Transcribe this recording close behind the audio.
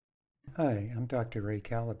Hi, I'm Dr. Ray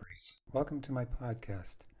Calabrese. Welcome to my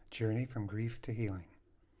podcast, Journey from Grief to Healing.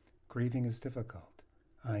 Grieving is difficult.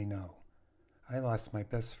 I know. I lost my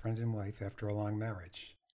best friend and wife after a long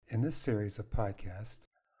marriage. In this series of podcasts,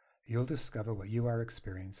 you'll discover what you are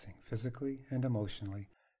experiencing physically and emotionally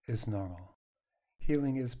is normal.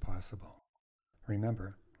 Healing is possible.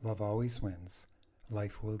 Remember, love always wins.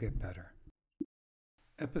 Life will get better.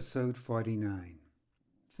 Episode 49.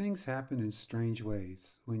 Things happen in strange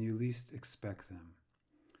ways when you least expect them.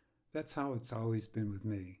 That's how it's always been with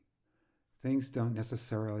me. Things don't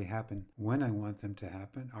necessarily happen when I want them to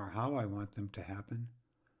happen or how I want them to happen.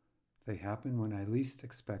 They happen when I least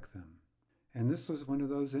expect them. And this was one of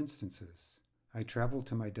those instances. I traveled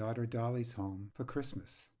to my daughter Dolly's home for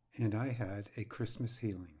Christmas, and I had a Christmas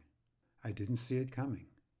healing. I didn't see it coming.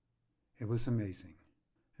 It was amazing.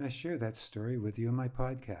 And I share that story with you in my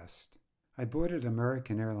podcast. I boarded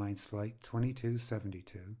American Airlines Flight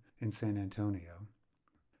 2272 in San Antonio,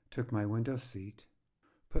 took my window seat,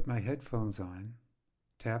 put my headphones on,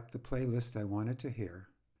 tapped the playlist I wanted to hear,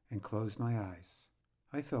 and closed my eyes.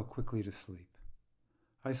 I fell quickly to sleep.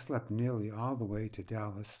 I slept nearly all the way to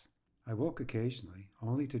Dallas. I woke occasionally,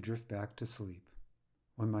 only to drift back to sleep.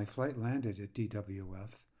 When my flight landed at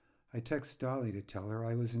DWF, I texted Dolly to tell her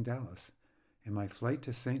I was in Dallas, and my flight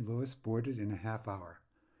to St. Louis boarded in a half hour.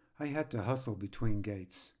 I had to hustle between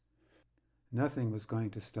gates. Nothing was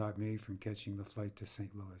going to stop me from catching the flight to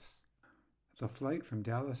St. Louis. The flight from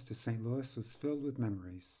Dallas to St. Louis was filled with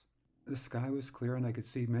memories. The sky was clear and I could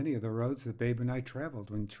see many of the roads that Babe and I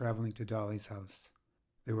traveled when traveling to Dolly's house.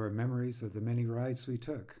 There were memories of the many rides we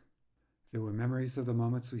took. There were memories of the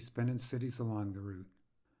moments we spent in cities along the route.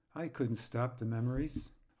 I couldn't stop the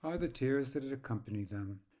memories or the tears that had accompanied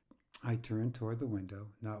them. I turned toward the window,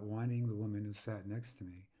 not wanting the woman who sat next to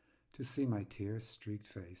me to see my tear-streaked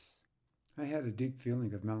face. I had a deep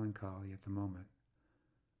feeling of melancholy at the moment.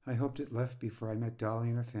 I hoped it left before I met Dolly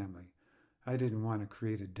and her family. I didn't want to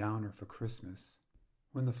create a downer for Christmas.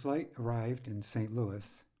 When the flight arrived in St.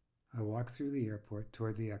 Louis, I walked through the airport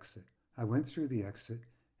toward the exit. I went through the exit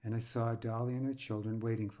and I saw Dolly and her children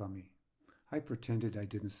waiting for me. I pretended I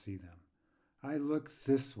didn't see them. I looked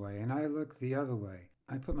this way and I looked the other way.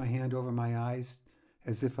 I put my hand over my eyes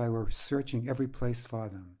as if I were searching every place for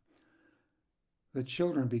them. The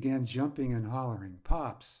children began jumping and hollering,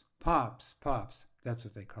 "Pops, Pops, Pops." That's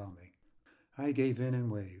what they call me. I gave in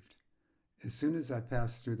and waved. As soon as I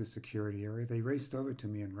passed through the security area, they raced over to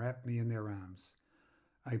me and wrapped me in their arms.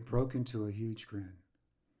 I broke into a huge grin.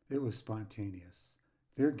 It was spontaneous.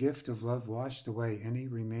 Their gift of love washed away any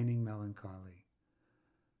remaining melancholy.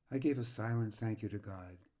 I gave a silent thank you to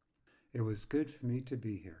God. It was good for me to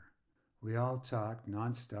be here. We all talked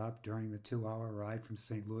nonstop during the 2-hour ride from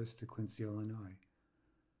St. Louis to Quincy, Illinois.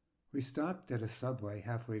 We stopped at a Subway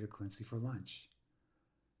halfway to Quincy for lunch.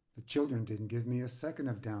 The children didn't give me a second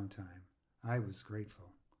of downtime. I was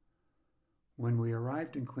grateful. When we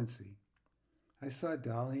arrived in Quincy, I saw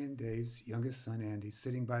Dolly and Dave's youngest son Andy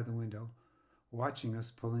sitting by the window, watching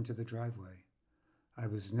us pull into the driveway. I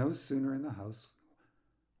was no sooner in the house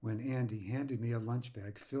when Andy handed me a lunch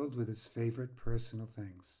bag filled with his favorite personal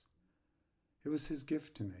things. It was his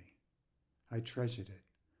gift to me. I treasured it.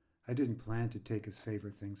 I didn't plan to take his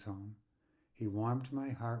favorite things home. He warmed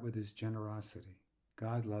my heart with his generosity.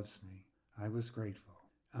 God loves me. I was grateful.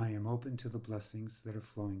 I am open to the blessings that are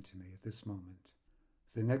flowing to me at this moment.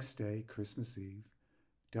 The next day, Christmas Eve,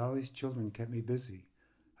 Dolly's children kept me busy.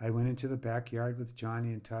 I went into the backyard with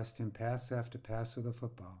Johnny and tossed him pass after pass with a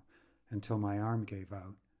football until my arm gave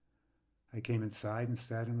out. I came inside and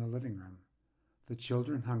sat in the living room. The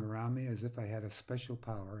children hung around me as if I had a special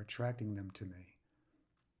power attracting them to me.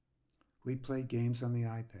 We played games on the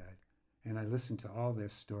iPad, and I listened to all their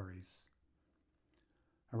stories.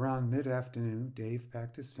 Around mid-afternoon, Dave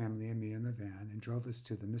packed his family and me in the van and drove us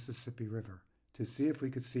to the Mississippi River to see if we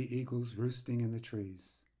could see eagles roosting in the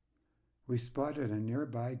trees. We spotted a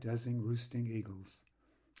nearby dozen roosting eagles.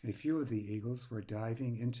 A few of the eagles were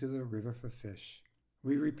diving into the river for fish.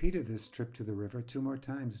 We repeated this trip to the river 2 more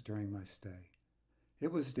times during my stay.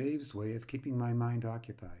 It was Dave's way of keeping my mind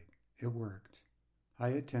occupied. It worked. I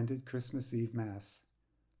attended Christmas Eve Mass.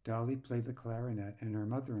 Dolly played the clarinet and her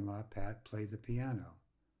mother-in-law, Pat, played the piano.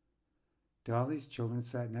 Dolly's children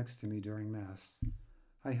sat next to me during Mass.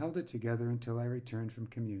 I held it together until I returned from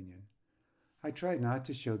communion. I tried not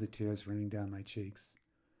to show the tears running down my cheeks.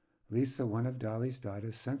 Lisa, one of Dolly's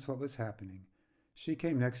daughters, sensed what was happening. She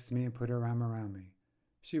came next to me and put her arm around me.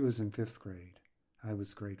 She was in 5th grade. I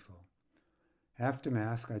was grateful. After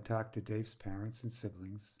Mass, I talked to Dave's parents and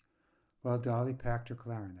siblings, while Dolly packed her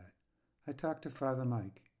clarinet. I talked to Father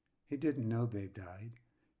Mike. He didn't know Babe died.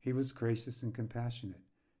 He was gracious and compassionate.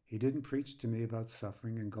 He didn't preach to me about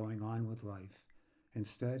suffering and going on with life.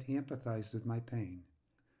 Instead, he empathized with my pain.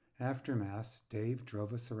 After Mass, Dave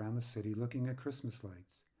drove us around the city looking at Christmas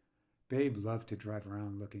lights. Babe loved to drive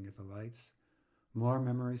around looking at the lights. More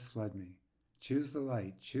memories flood me. Choose the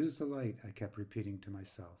light, I kept repeating to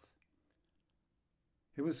myself.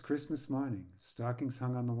 It was Christmas morning. Stockings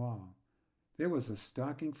hung on the wall. There was a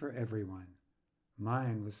stocking for everyone.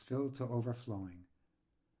 Mine was filled to overflowing.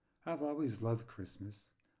 I've always loved Christmas.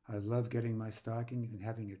 I loved getting my stocking and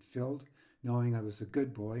having it filled, knowing I was a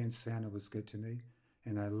good boy and Santa was good to me,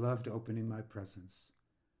 and I loved opening my presents.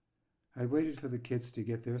 I waited for the kids to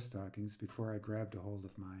get their stockings before I grabbed a hold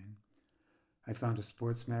of mine. I found a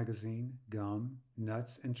sports magazine, gum,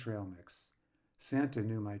 nuts, and trail mix. Santa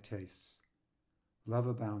knew my tastes. Love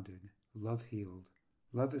abounded. Love healed.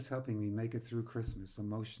 Love is helping me make it through Christmas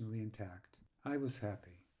emotionally intact. I was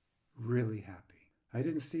happy. Really happy. I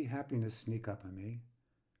didn't see happiness sneak up on me.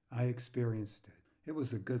 I experienced it. It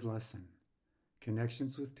was a good lesson.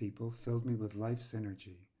 Connections with people filled me with life's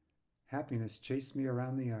energy. Happiness chased me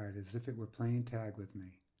around the yard as if it were playing tag with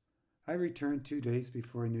me. I returned 2 days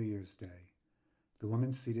before New Year's Day. The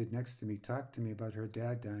woman seated next to me talked to me about her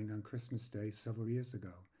dad dying on Christmas Day several years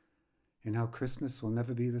ago, and how Christmas will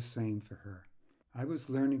never be the same for her. I was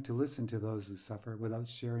learning to listen to those who suffer without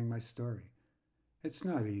sharing my story. It's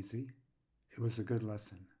not easy. It was a good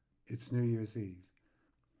lesson. It's New Year's Eve.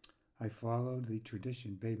 I followed the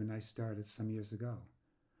tradition Babe and I started some years ago.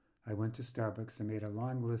 I went to Starbucks and made a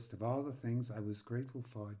long list of all the things I was grateful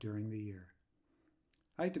for during the year.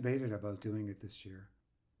 I debated about doing it this year.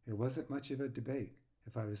 It wasn't much of a debate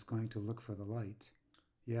if I was going to look for the light.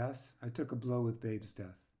 Yes, I took a blow with Babe's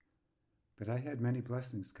death, but I had many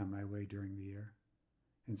blessings come my way during the year,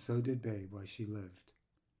 and so did Babe while she lived.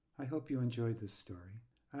 I hope you enjoyed this story.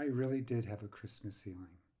 I really did have a Christmas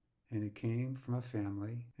healing, and it came from a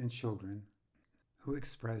family and children who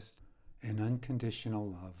expressed an unconditional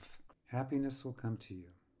love. Happiness will come to you.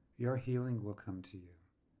 Your healing will come to you.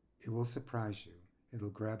 It will surprise you. It'll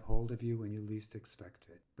grab hold of you when you least expect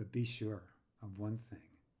it. But be sure of one thing.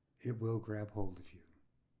 It will grab hold of you.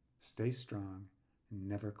 Stay strong and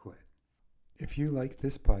never quit. If you like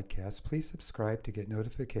this podcast, please subscribe to get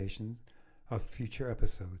notifications of future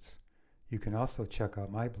episodes. You can also check out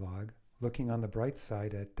my blog, Looking on the Bright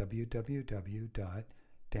Side, at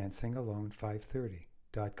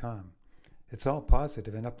www.dancingalone530.com. It's all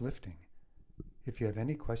positive and uplifting. If you have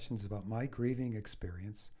any questions about my grieving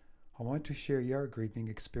experience, I want to share your grieving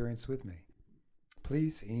experience with me.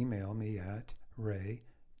 Please email me at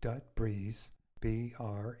ray.breeze,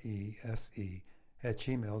 B-R-E-S-E,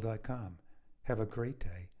 @gmail.com. Have a great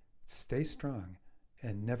day. Stay strong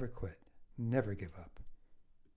and never quit. Never give up.